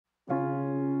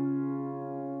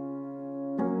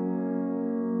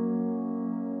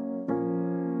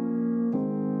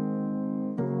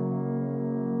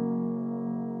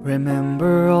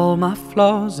Remember all my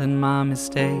flaws and my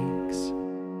mistakes.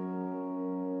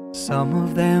 Some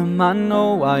of them I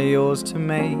know are yours to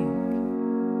make.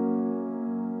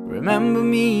 Remember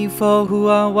me for who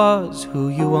I was, who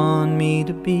you want me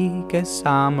to be. Guess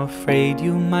I'm afraid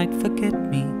you might forget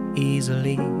me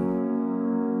easily.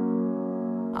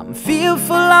 I'm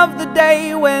fearful of the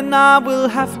day when I will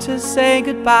have to say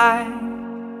goodbye,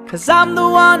 'cause I'm the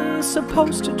one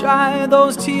supposed to dry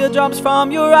those teardrops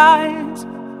from your eyes.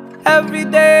 Every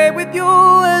day with you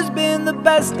has been the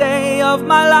best day of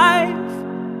my life.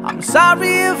 I'm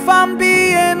sorry if I'm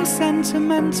being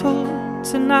sentimental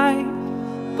tonight,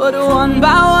 but one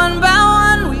by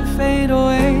one we fade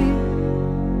away.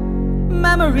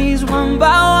 Memories one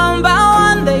by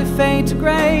one they fade to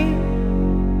grey.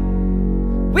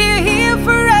 We're here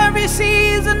for every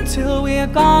season till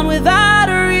we're gone without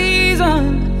a reason.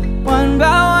 One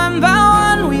by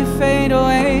one we fade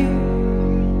away.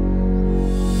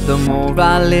 The more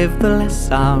I live, the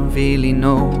less I really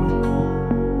know.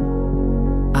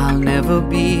 I'll never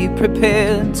be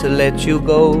prepared to let you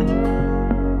go.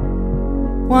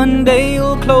 One day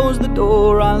you'll close the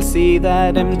door, I'll see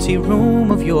that empty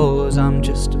room of yours. I'm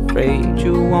just afraid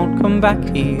you won't come back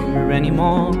here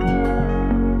anymore.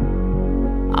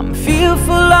 I'm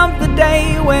fearful of the day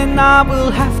when I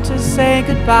will have to say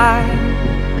goodbye,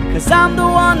 'cause I'm the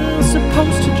one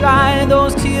supposed to dry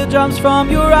those teardrops from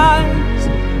your eyes.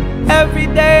 Every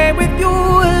day with you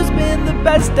has been the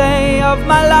best day of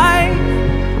my life.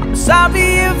 I'm sorry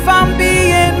if I'm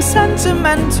being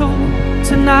sentimental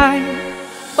tonight,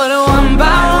 but one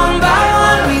by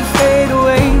one we fade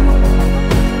away.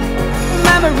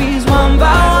 Memories one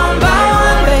by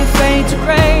one they fade to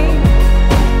grey.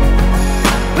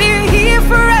 We're here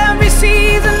for every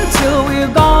season till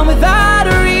we're gone without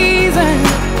a reason.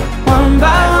 One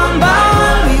by one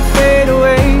we fade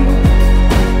away.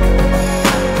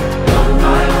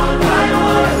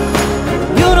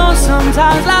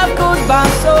 Sometimes life goes by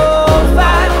so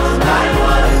fast.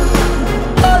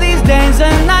 All these days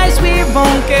and nights we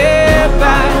won't get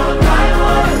back.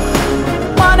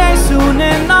 One day soon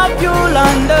enough you'll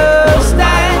understand.